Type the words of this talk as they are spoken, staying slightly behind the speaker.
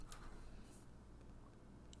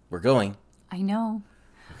We're going. I know.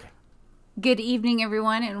 Okay. Good evening,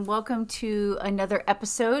 everyone, and welcome to another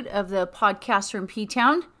episode of the podcast from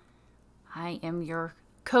P-Town. I am your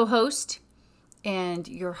co-host, and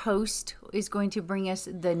your host is going to bring us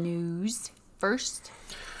the news first.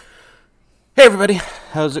 Hey, everybody.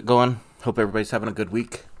 How's it going? Hope everybody's having a good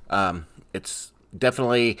week. It's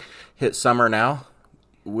definitely hit summer now.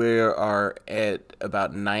 We are at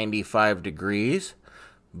about 95 degrees,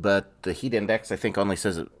 but the heat index, I think, only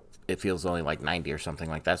says it feels only like 90 or something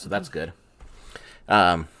like that, so that's good.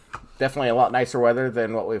 Definitely a lot nicer weather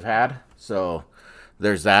than what we've had, so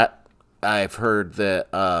there's that. I've heard that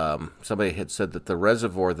somebody had said that the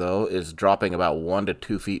reservoir, though, is dropping about 1 to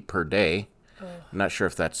 2 feet per day. I'm not sure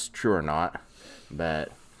if that's true or not,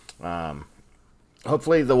 but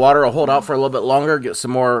hopefully the water will hold out for a little bit longer, get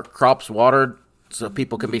some more crops watered so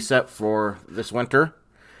people can be set for this winter,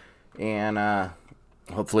 and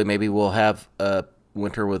hopefully maybe we'll have a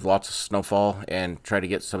winter with lots of snowfall and try to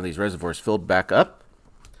get some of these reservoirs filled back up.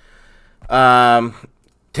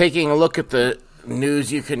 Taking a look at the news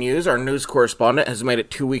you can use, our news correspondent has made it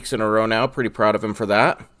 2 weeks in a row now. Pretty proud of him for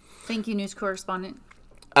that. Thank you, news correspondent.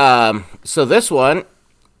 So this one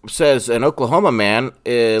says an Oklahoma man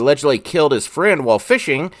allegedly killed his friend while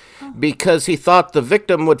fishing because he thought the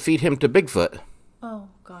victim would feed him to Bigfoot. Oh,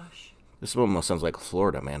 gosh. This almost sounds like a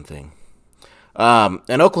Florida man thing.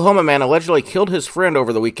 An Oklahoma man allegedly killed his friend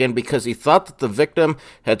over the weekend because he thought that the victim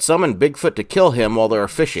had summoned Bigfoot to kill him while they were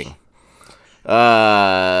fishing.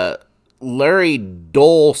 Larry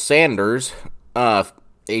Dole Sanders,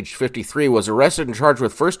 age 53, was arrested and charged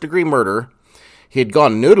with first-degree murder. He had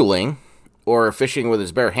gone noodling, or fishing with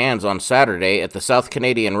his bare hands, on Saturday at the South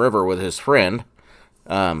Canadian River with his friend.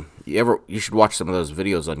 You should watch some of those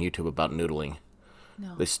videos on YouTube about noodling.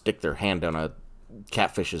 No. They stick their hand down a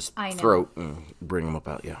catfish's throat and bring them up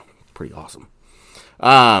out. Yeah, pretty awesome.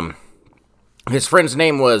 His friend's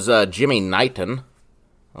name was Jimmy Knighton.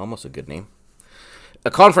 Almost a good name. A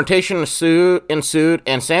confrontation ensued,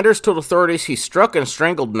 and Sanders told authorities he struck and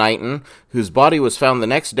strangled Knighton, whose body was found the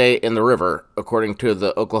next day in the river, according to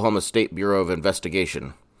the Oklahoma State Bureau of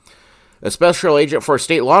Investigation. A special agent for a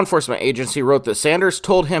state law enforcement agency wrote that Sanders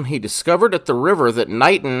told him he discovered at the river that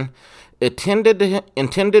Knighton intended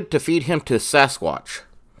to feed him to Sasquatch.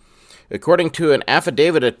 According to an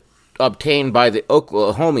affidavit obtained by the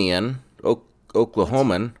Oklahoman,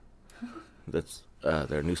 that's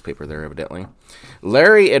their newspaper there evidently,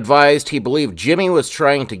 Larry advised he believed Jimmy was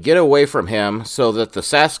trying to get away from him so that the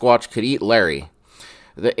Sasquatch could eat Larry.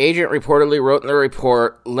 The agent reportedly wrote in the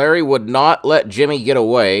report, Larry would not let Jimmy get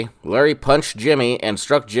away. Larry punched Jimmy and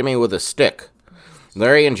struck Jimmy with a stick.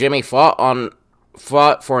 Larry and Jimmy fought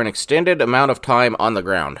for an extended amount of time on the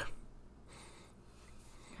ground.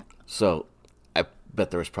 So, I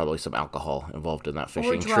bet there was probably some alcohol involved in that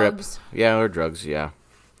fishing trip. Yeah, or drugs, yeah.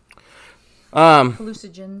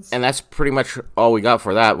 Hallucinogens. And that's pretty much all we got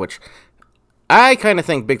for that, which I kind of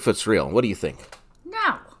think Bigfoot's real. What do you think?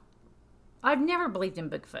 No. I've never believed in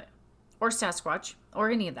Bigfoot or Sasquatch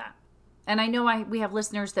or any of that. And I know we have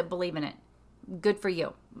listeners that believe in it. Good for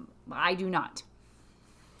you. I do not.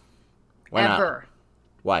 Why Ever. Not?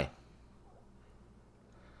 Why?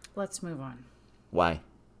 Let's move on. Why?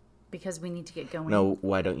 Because we need to get going. No,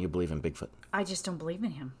 why don't you believe in Bigfoot? I just don't believe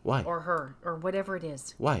in him. Why? Or her. Or whatever it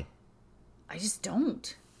is. Why? I just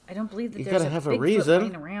don't. I don't believe that you there's gotta have a Bigfoot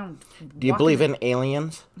reason. Around. Do you believe in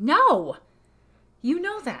aliens? No. You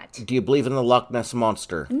know that. Do you believe in the Loch Ness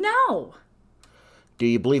Monster? No. Do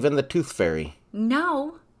you believe in the Tooth Fairy?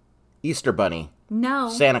 No. Easter Bunny? No.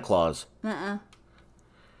 Santa Claus? Uh-uh.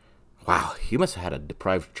 Wow, you must have had a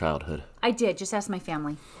deprived childhood. I did. Just ask my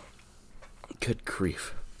family. Good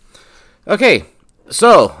grief. Okay,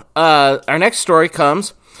 so our next story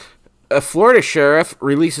comes. A Florida sheriff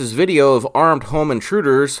releases video of armed home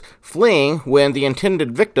intruders fleeing when the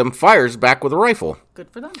intended victim fires back with a rifle. Good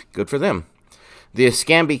for them. Good for them. The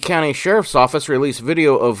Escambia County Sheriff's Office released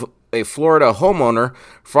video of a Florida homeowner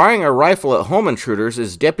firing a rifle at home intruders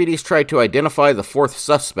as deputies tried to identify the fourth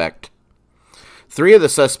suspect. 3 of the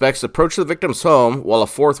suspects approached the victim's home while a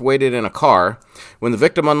fourth waited in a car. When the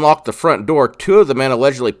victim unlocked the front door, 2 of the men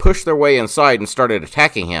allegedly pushed their way inside and started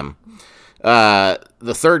attacking him.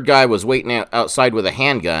 The third guy was waiting outside with a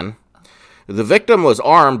handgun. The victim was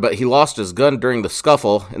armed, but he lost his gun during the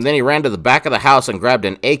scuffle, and then he ran to the back of the house and grabbed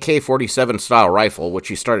an AK-47 style rifle, which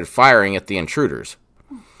he started firing at the intruders.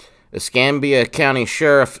 Escambia County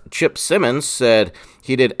Sheriff Chip Simmons said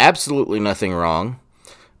he did absolutely nothing wrong.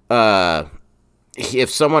 If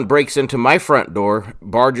someone breaks into my front door,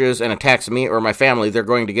 barges, and attacks me or my family, they're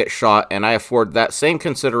going to get shot, and I afford that same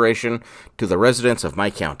consideration to the residents of my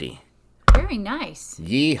county. Very Very nice.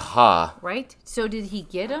 Yeehaw. Right? So did he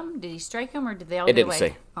get him? Did he strike him, or did they all It get didn't away?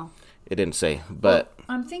 say. Oh. It didn't say, but... Well,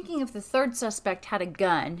 I'm thinking if the third suspect had a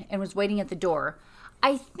gun and was waiting at the door,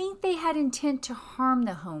 I think they had intent to harm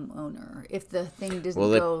the homeowner if the thing doesn't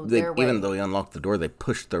go their way. Even though he unlocked the door, they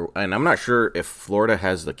pushed their... And I'm not sure if Florida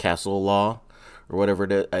has the castle law or whatever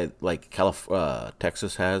it is, like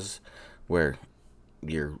Texas has, where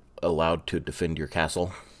you're allowed to defend your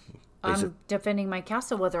castle. I'm defending my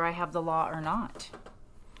castle whether I have the law or not.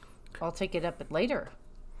 I'll take it up later.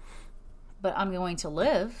 But I'm going to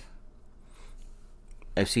live.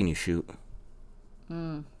 I've seen you shoot.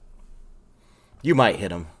 You might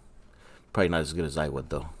hit him. Probably not as good as I would,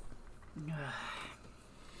 though.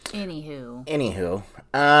 Anywho.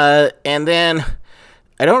 And then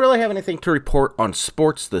I don't really have anything to report on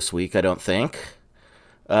sports this week, I don't think.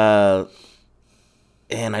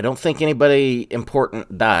 And I don't think anybody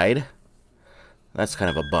important died. That's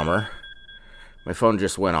kind of a bummer. My phone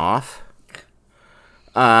just went off.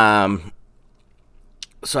 So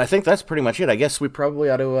I think that's pretty much it. I guess we probably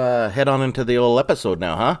ought to head on into the old episode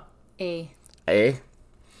now, huh?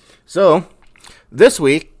 So, this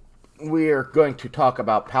week, we are going to talk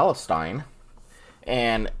about Palestine.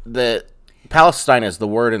 And the Palestine is the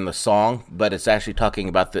word in the song, but it's actually talking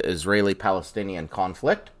about the Israeli-Palestinian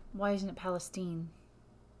conflict. Why isn't it Palestine?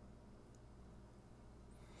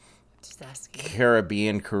 Just asking.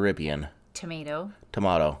 Caribbean. Tomato.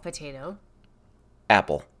 Potato.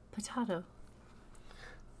 Apple. Potato.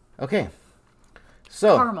 Okay.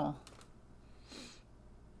 So.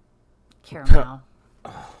 Caramel.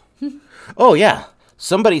 Oh, yeah.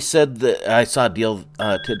 Somebody said that I saw a deal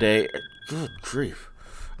today. Good grief.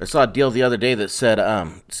 I saw a deal the other day that said,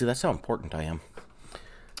 see, that's how important I am.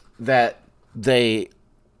 That they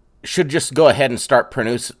should just go ahead and start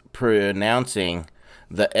pronouncing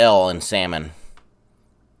the L in salmon.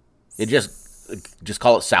 It just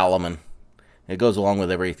call it Salomon. It goes along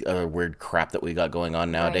with every other weird crap that we got going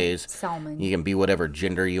on nowadays. Right. Salmon. You can be whatever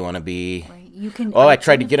gender you want to be. Right. You can. I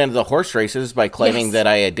tried to get into the horse races by claiming that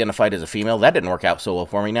I identified as a female. That didn't work out so well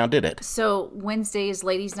for me. Now did it? So Wednesday is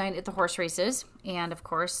ladies' night at the horse races, and of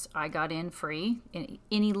course I got in free.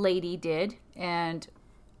 Any lady did, and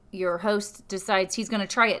your host decides he's going to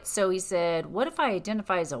try it. So he said, "What if I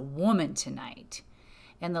identify as a woman tonight?"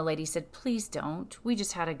 And the lady said, "Please don't. We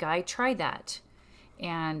just had a guy try that."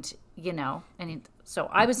 And, so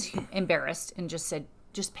I was embarrassed and just said,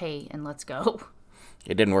 just pay and let's go.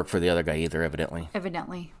 It didn't work for the other guy either,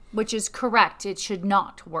 evidently. Which is correct. It should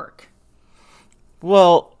not work.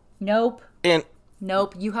 Well. Nope.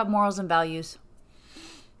 Nope. You have morals and values.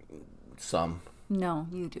 Some. No,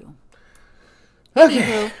 you do.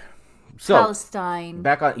 Okay. So, Palestine.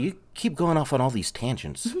 Back on. You keep going off on all these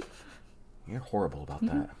tangents. You're horrible about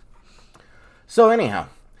that. So, anyhow.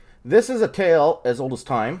 This is a tale as old as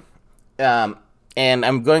time, and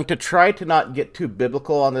I'm going to try to not get too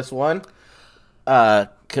biblical on this one,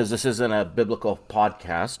 because this isn't a biblical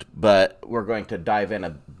podcast, but we're going to dive in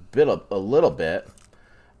a little bit.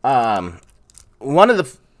 What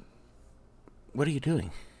are you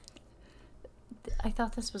doing? I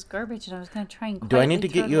thought this was garbage, and I was going to try and Do I need to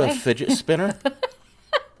get you a fidget spinner?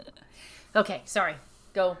 Okay, sorry.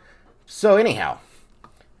 Go. So, anyhow.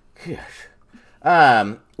 Gosh.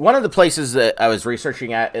 One of the places that I was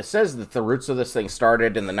researching at, it says that the roots of this thing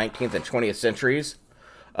started in the 19th and 20th centuries.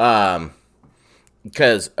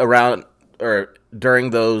 Because during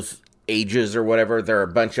those ages or whatever, there are a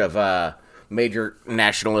bunch of major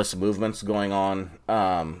nationalist movements going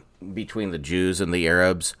on between the Jews and the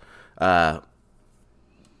Arabs. All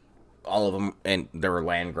of them, and there were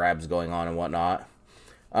land grabs going on and whatnot.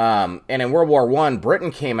 And in World War I, Britain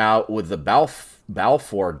came out with the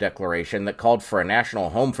Balfour Declaration that called for a national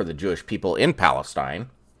home for the Jewish people in Palestine.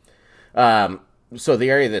 So the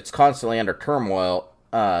area that's constantly under turmoil,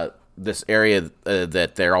 this area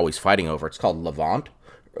that they're always fighting over, it's called Levant,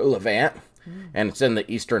 and it's in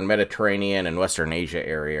the Eastern Mediterranean and Western Asia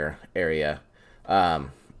area.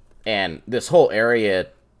 And this whole area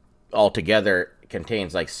altogether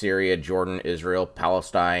contains like Syria, Jordan, Israel,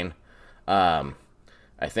 Palestine. I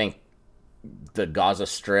think the Gaza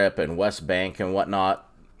Strip and West Bank and whatnot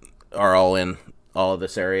are all in all of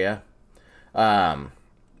this area.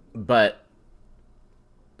 But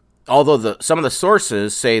although some of the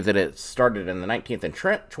sources say that it started in the 19th and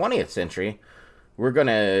 20th century, we're going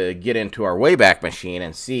to get into our Wayback Machine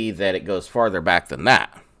and see that it goes farther back than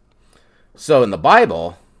that. So in the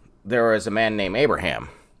Bible, there was a man named Abraham,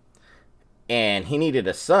 and he needed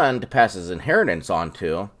a son to pass his inheritance on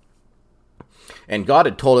to. And God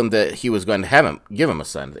had told him that he was going to give him a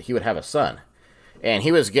son, that he would have a son. And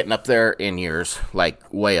he was getting up there in years, like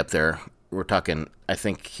way up there. we're talking, I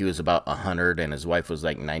think he was about 100 and his wife was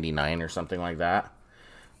like 99 or something like that.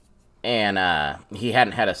 And he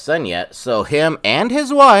hadn't had a son yet. So him and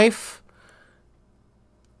his wife,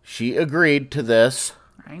 she agreed to this.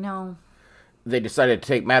 I know. They decided to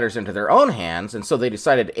take matters into their own hands. And so they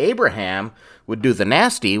decided Abraham would do the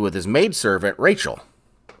nasty with his maidservant, Rachel.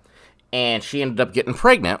 And she ended up getting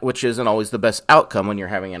pregnant, which isn't always the best outcome when you're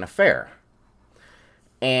having an affair.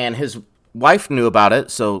 And his wife knew about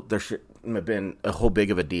it, so there shouldn't have been a whole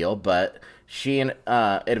big of a deal. But it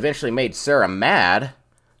eventually made Sarah mad,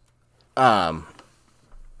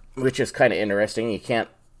 which is kind of interesting. You can't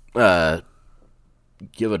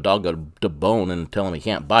give a dog a bone and tell him he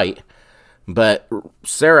can't bite. But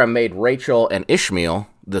Sarah made Rachel and Ishmael,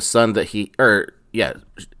 the son that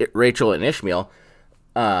Rachel and Ishmael,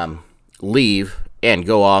 leave and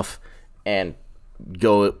go off and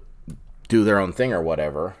go do their own thing or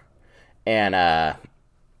whatever. And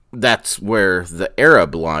that's where the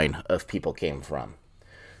Arab line of people came from.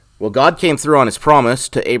 Well, God came through on his promise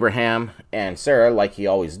to Abraham and Sarah, like he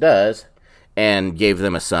always does, and gave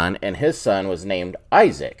them a son, and his son was named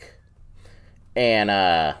Isaac.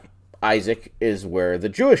 And Isaac is where the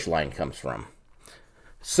Jewish line comes from.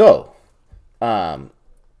 So, and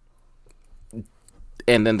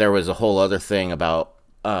then there was a whole other thing about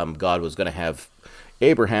God was going to have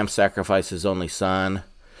Abraham sacrifice his only son,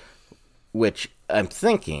 which I'm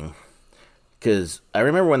thinking, because I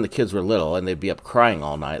remember when the kids were little and they'd be up crying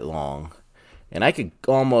all night long, and I could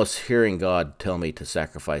almost hearing God tell me to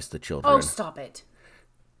sacrifice the children. Oh, stop it!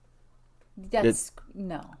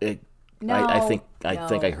 No. I think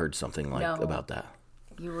I heard something about that.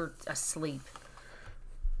 You were asleep.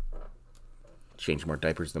 Changed more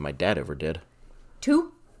diapers than my dad ever did.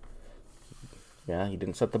 2? Yeah, he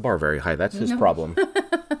didn't set the bar very high. That's his problem.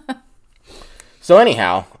 So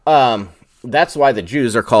anyhow, that's why the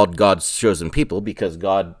Jews are called God's chosen people, because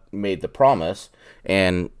God made the promise,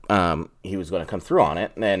 and he was going to come through on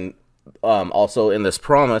it. And also in this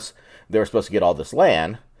promise, they were supposed to get all this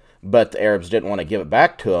land, but the Arabs didn't want to give it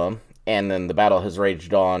back to them, and then the battle has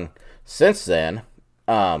raged on since then.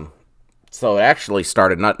 So it actually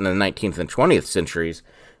started not in the 19th and 20th centuries,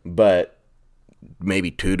 but maybe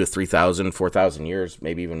 2,000 to 3,000, 4,000 years,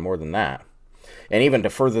 maybe even more than that. And even to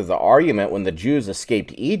further the argument, when the Jews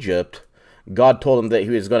escaped Egypt, God told them that he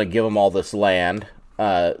was going to give them all this land.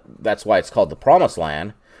 That's why it's called the Promised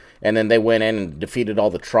Land. And then they went in and defeated all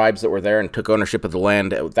the tribes that were there and took ownership of the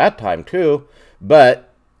land at that time too.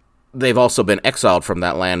 But they've also been exiled from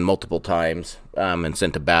that land multiple times and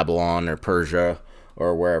sent to Babylon or Persia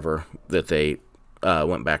or wherever that they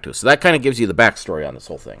went back to. So that kind of gives you the backstory on this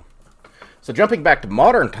whole thing. So jumping back to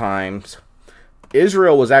modern times,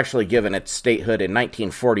 Israel was actually given its statehood in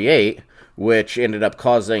 1948, which ended up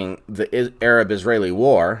causing the Arab-Israeli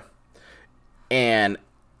War. And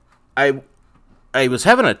I was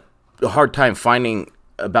having a hard time finding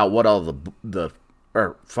about what all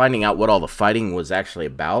finding out what all the fighting was actually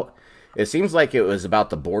about. It seems like it was about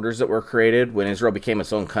the borders that were created when Israel became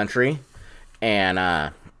its own country,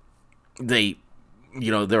 and they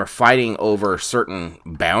were fighting over certain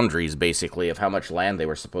boundaries, basically, of how much land they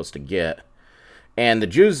were supposed to get. And the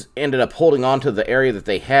Jews ended up holding on to the area that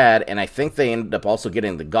they had, and I think they ended up also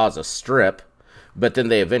getting the Gaza Strip, but then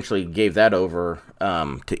they eventually gave that over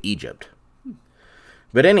to Egypt.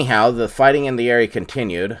 But anyhow, the fighting in the area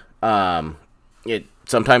continued. It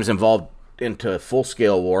sometimes involved into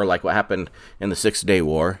full-scale war, like what happened in the Six-Day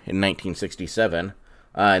War in 1967.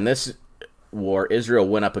 In this war, Israel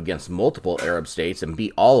went up against multiple Arab states and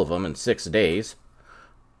beat all of them in 6 days.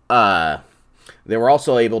 They were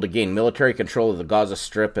also able to gain military control of the Gaza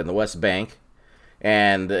Strip and the West Bank,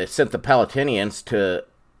 and it sent the Palestinians to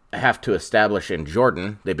have to establish in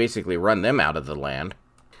Jordan. They basically run them out of the land.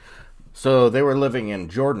 So they were living in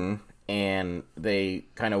Jordan, and they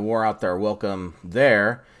kind of wore out their welcome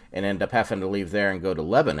there and ended up having to leave there and go to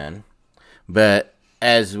Lebanon. But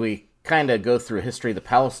as we kind of go through history, the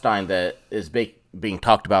Palestine that is being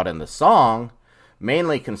talked about in the song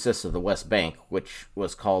mainly consists of the West Bank, which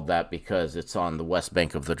was called that because it's on the west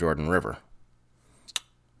bank of the Jordan River.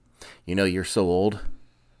 You know, you're so old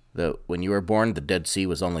that when you were born, the Dead Sea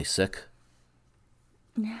was only sick.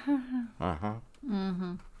 Uh-huh.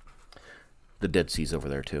 Mm-hmm. The Dead Sea's over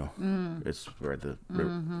there, too. Mm. It's where the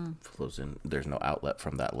river flows in. There's no outlet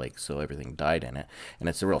from that lake, so everything died in it. And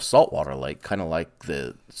it's a real saltwater lake, kind of like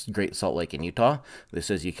the Great Salt Lake in Utah. That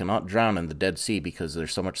says you cannot drown in the Dead Sea because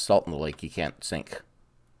there's so much salt in the lake you can't sink.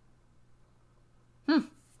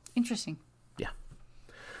 Interesting. Yeah.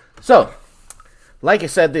 So, like I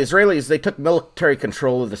said, the Israelis, they took military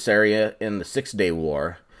control of this area in the 6-Day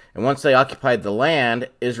War. And once they occupied the land,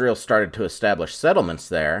 Israel started to establish settlements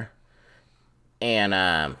there. And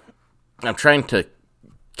I'm trying to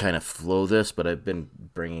kind of flow this, but I've been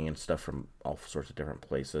bringing in stuff from all sorts of different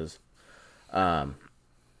places.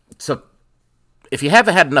 So if you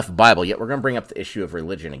haven't had enough Bible yet, we're going to bring up the issue of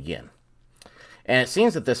religion again. And it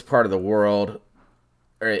seems that this part of the world,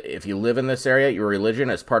 or if you live in this area, your religion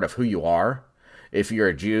is part of who you are. If you're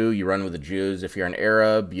a Jew, you run with the Jews. If you're an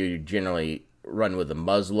Arab, you generally run with the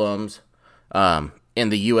Muslims. In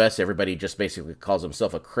the U.S., everybody just basically calls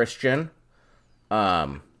himself a Christian.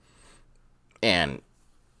 And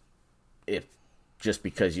if just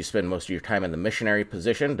because you spend most of your time in the missionary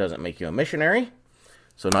position doesn't make you a missionary.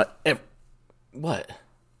 So not what?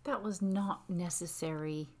 That was not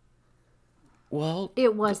necessary. Well,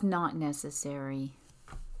 it was not necessary.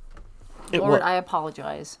 Lord, I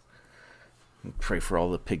apologize. Pray for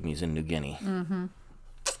all the pygmies in New Guinea. Mm-hmm.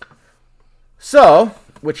 So,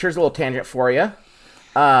 which here's a little tangent for you.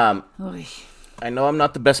 I know I'm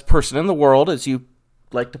not the best person in the world, as you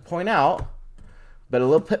like to point out, but a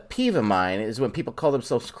little pet peeve of mine is when people call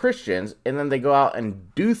themselves Christians and then they go out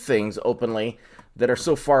and do things openly that are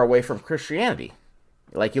so far away from Christianity.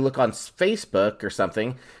 Like you look on Facebook or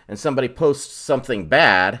something and somebody posts something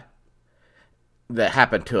bad that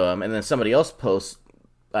happened to them, and then somebody else posts,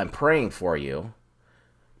 I'm praying for you,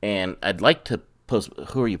 and I'd like to post,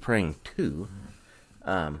 who are you praying to?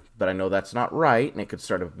 But I know that's not right, and it could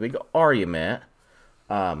start a big argument.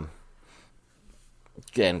 Again,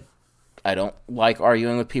 I don't like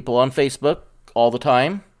arguing with people on Facebook all the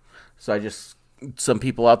time, so some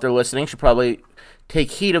people out there listening should probably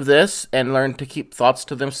take heed of this and learn to keep thoughts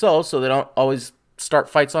to themselves so they don't always start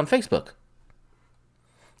fights on Facebook.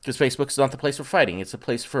 Because Facebook's not the place for fighting. It's a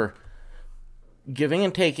place for giving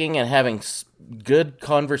and taking and having good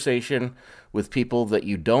conversation with people that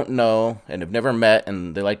you don't know and have never met,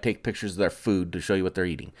 and they like to take pictures of their food to show you what they're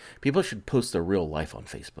eating. People should post their real life on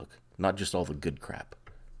Facebook, not just all the good crap.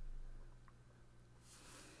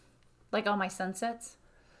 Like all my sunsets?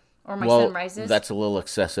 Or my sunrises? That's a little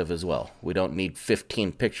excessive as well. We don't need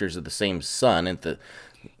 15 pictures of the same sun.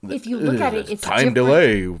 If you look at it, it's time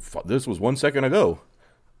delay. This was 1 second ago.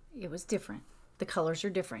 It was different. The colors are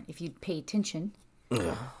different. If you pay attention.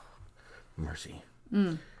 Ugh. Mercy.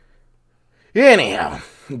 Anyhow,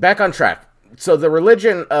 back on track. So the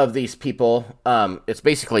religion of these people, it's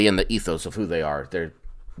basically in the ethos of who they are.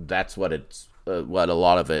 That's what what a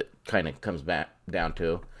lot of it kind of comes back down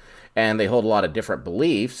to. And they hold a lot of different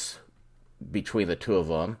beliefs between the two of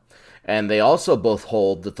them. And they also both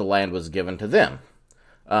hold that the land was given to them.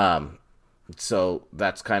 So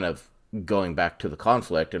that's kind of going back to the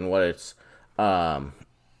conflict and what it's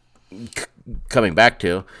coming back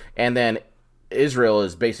to. And then Israel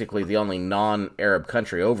is basically the only non-Arab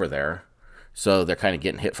country over there. So they're kind of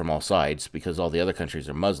getting hit from all sides because all the other countries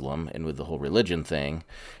are Muslim, and with the whole religion thing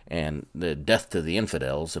and the death to the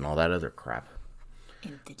infidels and all that other crap.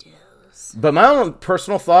 Infidels. But my own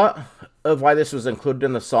personal thought of why this was included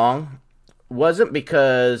in the song wasn't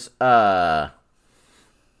because the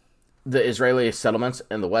Israeli settlements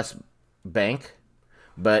in the West Bank,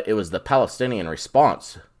 but it was the Palestinian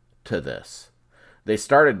response to this. They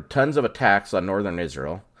started tons of attacks on northern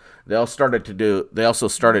Israel. They also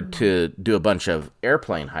started to do a bunch of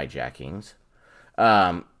airplane hijackings.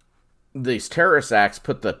 These terrorist acts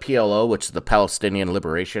put the PLO, which is the Palestinian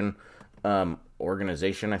Liberation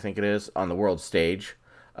Organization, I think it is, on the world stage.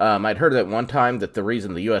 I'd heard at one time that the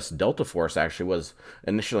reason the U.S. Delta Force actually was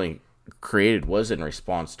initially created was in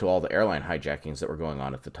response to all the airline hijackings that were going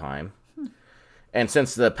on at the time. And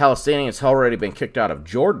since the Palestinians had already been kicked out of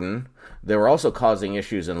Jordan, they were also causing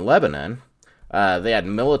issues in Lebanon. They had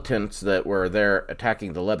militants that were there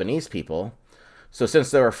attacking the Lebanese people. So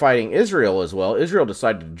since they were fighting Israel as well, Israel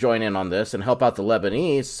decided to join in on this and help out the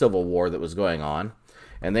Lebanese civil war that was going on.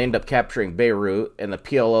 And they ended up capturing Beirut, and the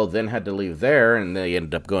PLO then had to leave there, and they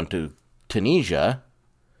ended up going to Tunisia.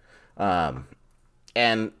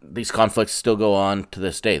 And these conflicts still go on to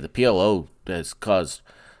this day. The PLO has caused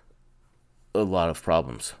a lot of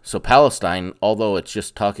problems. So Palestine, although it's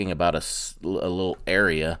just talking about a little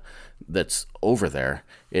area that's over there,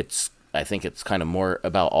 I think it's kind of more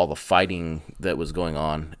about all the fighting that was going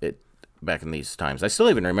on back in these times. I still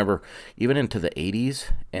even remember, even into the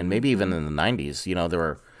 80s and maybe even in the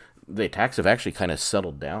 90s, the attacks have actually kind of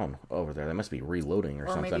settled down over there. They must be reloading or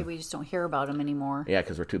something. Or maybe we just don't hear about them anymore. Yeah,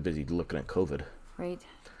 because we're too busy looking at COVID. Right.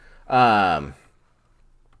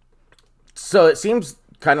 So it seems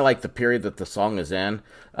kind of like the period that the song is in.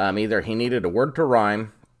 Either he needed a word to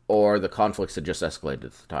rhyme, or the conflicts had just escalated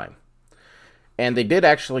at the time. And they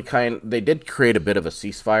did create a bit of a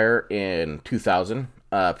ceasefire in 2000.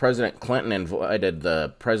 President Clinton invited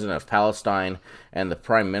the president of Palestine and the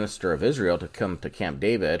prime minister of Israel to come to Camp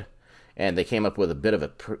David, and they came up with a bit of a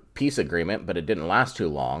peace agreement, but it didn't last too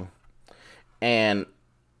long. And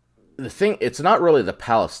the thing, it's not really the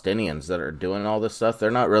Palestinians that are doing all this stuff.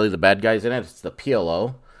 They're not really the bad guys in it. It's the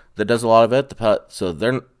PLO that does a lot of it. So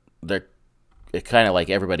they're it kind of like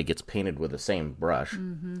everybody gets painted with the same brush.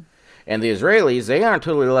 Mm-hmm. And the Israelis, they aren't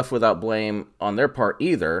totally left without blame on their part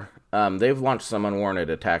either. They've launched some unwarranted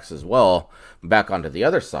attacks as well back onto the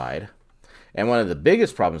other side. And one of the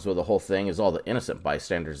biggest problems with the whole thing is all the innocent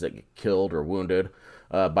bystanders that get killed or wounded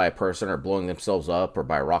by a person or blowing themselves up or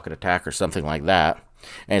by a rocket attack or something like that.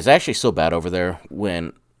 And it's actually so bad over there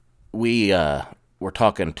when we were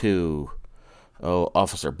talking to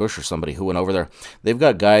Officer Bush or somebody who went over there. They've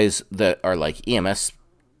got guys that are like EMS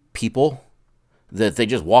people that they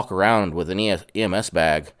just walk around with an EMS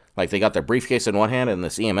bag. Like they got their briefcase in one hand and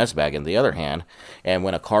this EMS bag in the other hand. And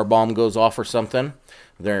when a car bomb goes off or something,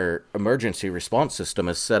 their emergency response system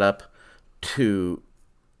is set up to,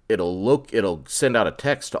 it'll send out a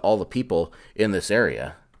text to all the people in this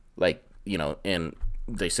area. Like, and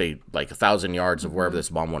they say like 1,000 yards of wherever this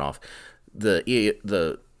bomb went off.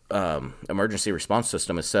 The emergency response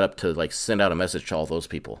system is set up to like send out a message to all those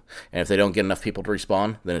people, and if they don't get enough people to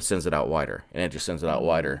respond, then it sends it out wider, and it just sends it out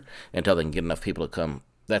wider until they can get enough people to come.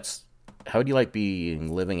 That's how would you like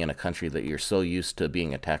living in a country that you're so used to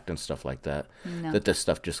being attacked and stuff like that, that this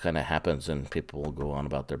stuff just kind of happens and people will go on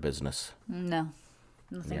about their business? No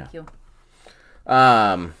thank you.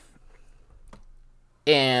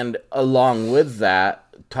 And along with that,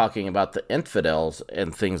 talking about the infidels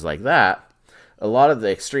and things like that, a lot of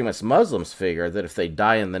the extremist Muslims figure that if they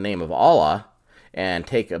die in the name of Allah and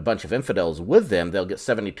take a bunch of infidels with them, they'll get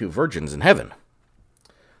 72 virgins in heaven.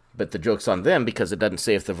 But the joke's on them because it doesn't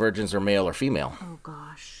say if the virgins are male or female. Oh,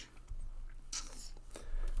 gosh.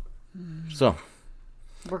 So.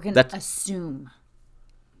 We're going to assume.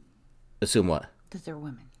 Assume what? That they're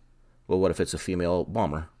women. Well, what if it's a female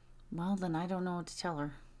bomber? Well, then I don't know what to tell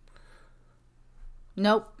her.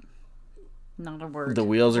 Nope. Not a word. The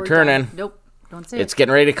wheels are turning. Done. Nope. Don't say it. It's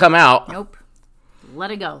getting ready to come out. Nope.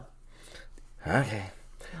 Let it go. Okay.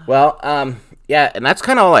 Well, yeah, and that's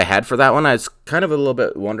kind of all I had for that one. I was kind of a little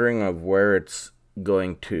bit wondering of where it's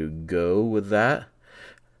going to go with that.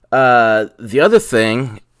 The other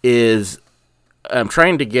thing is I'm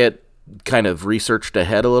trying to get kind of researched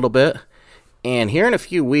ahead a little bit. And here in a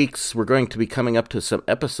few weeks, we're going to be coming up to some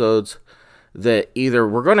episodes that either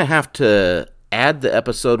we're going to have to add the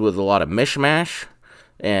episode with a lot of mishmash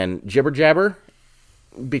and jibber jabber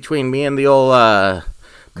between me and the old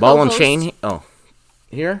ball and chain. Oh,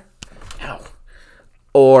 here? Ow.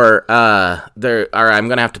 Or I'm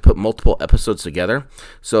going to have to put multiple episodes together.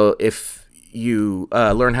 So if you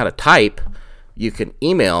learn how to type, you can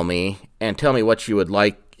email me and tell me what you would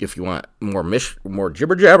like if you want more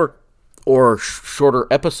jibber jabber or shorter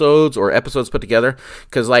episodes or episodes put together.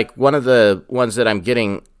 Because like one of the ones that I'm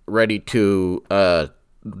getting ready to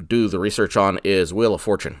do the research on is Wheel of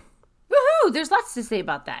Fortune. Woohoo! There's lots to say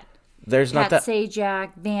about that. There's not that.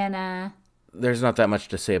 Sajak, Vanna. There's not that much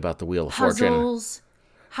to say about the Wheel of Fortune. Puzzles.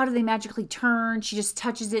 How do they magically turn? She just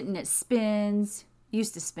touches it and it spins.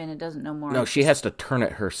 Used to spin. It doesn't no more. No, she has to turn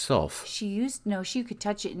it herself. She could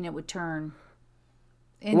touch it and it would turn.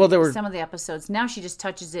 Some of the episodes. Now she just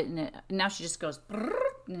touches it and now she just goes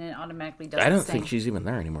and it automatically does. I don't think she's even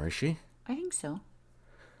there anymore, is she? I think so.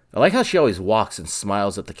 I like how she always walks and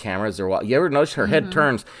smiles at the cameras. You ever notice her head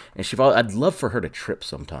turns and she falls? I'd love for her to trip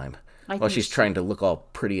sometime while she's trying to look all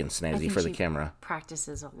pretty and snazzy for the camera.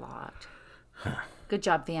 Practices a lot. Good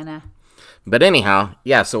job, Vanna. But anyhow,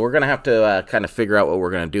 yeah, so we're going to have to kind of figure out what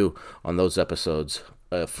we're going to do on those episodes.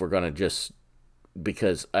 If we're going to just...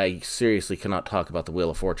 Because I seriously cannot talk about the Wheel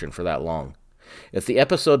of Fortune for that long. If the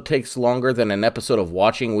episode takes longer than an episode of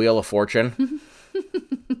watching Wheel of Fortune...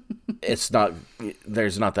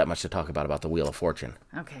 There's not that much to talk about the Wheel of Fortune.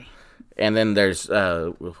 Okay. And then there's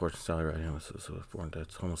Wheel of Fortune, salary, right now, foreign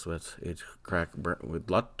debts, homeless, AIDS, crack, a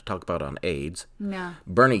lot to talk about on AIDS. No.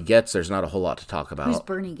 Bernie Getz, there's not a whole lot to talk about. Who's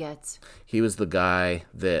Bernie Getz? He was the guy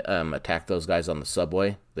that attacked those guys on the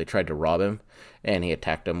subway. They tried to rob him, and he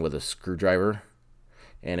attacked them with a screwdriver,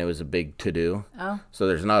 and it was a big to-do. Oh. So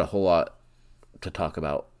there's not a whole lot to talk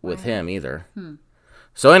about with him either.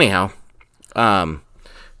 So anyhow,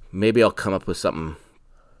 maybe I'll come up with something,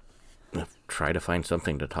 try to find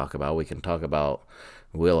something to talk about. We can talk about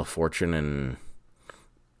Wheel of Fortune and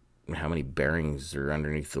how many bearings are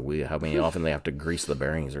underneath the wheel, how many often they have to grease the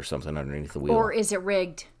bearings or something underneath the wheel. Or is it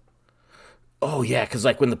rigged? Oh, yeah, because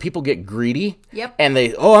like when the people get greedy, Yep. and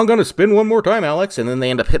I'm going to spin one more time, Alex, and then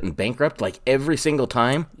they end up hitting bankrupt like every single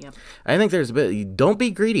time. Yep. I think there's a bit, don't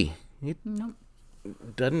be greedy. Nope.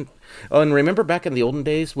 Doesn't. Oh, and remember back in the olden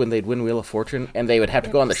days when they'd win Wheel of Fortune and they would have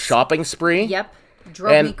to go on the shopping spree? Yep.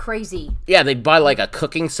 Drove me crazy. Yeah, they'd buy like a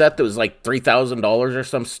cooking set that was like $3,000 or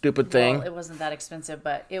some stupid thing. Well, it wasn't that expensive,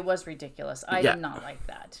 but it was ridiculous. I did not like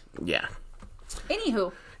that. Yeah.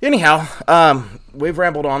 Anyhow, We've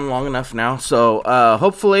rambled on long enough now, so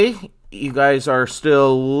hopefully you guys are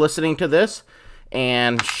still listening to this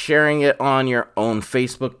and sharing it on your own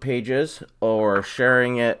Facebook pages or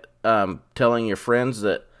sharing it, telling your friends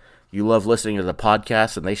that you love listening to the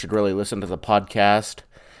podcast and they should really listen to the podcast.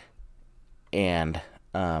 And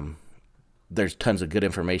there's tons of good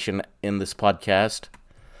information in this podcast,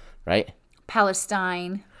 right?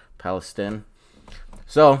 Palestine.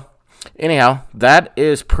 So, anyhow, that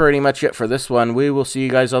is pretty much it for this one. We will see you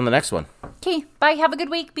guys on the next one. Okay, bye. Have a good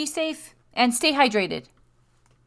week. Be safe and stay hydrated.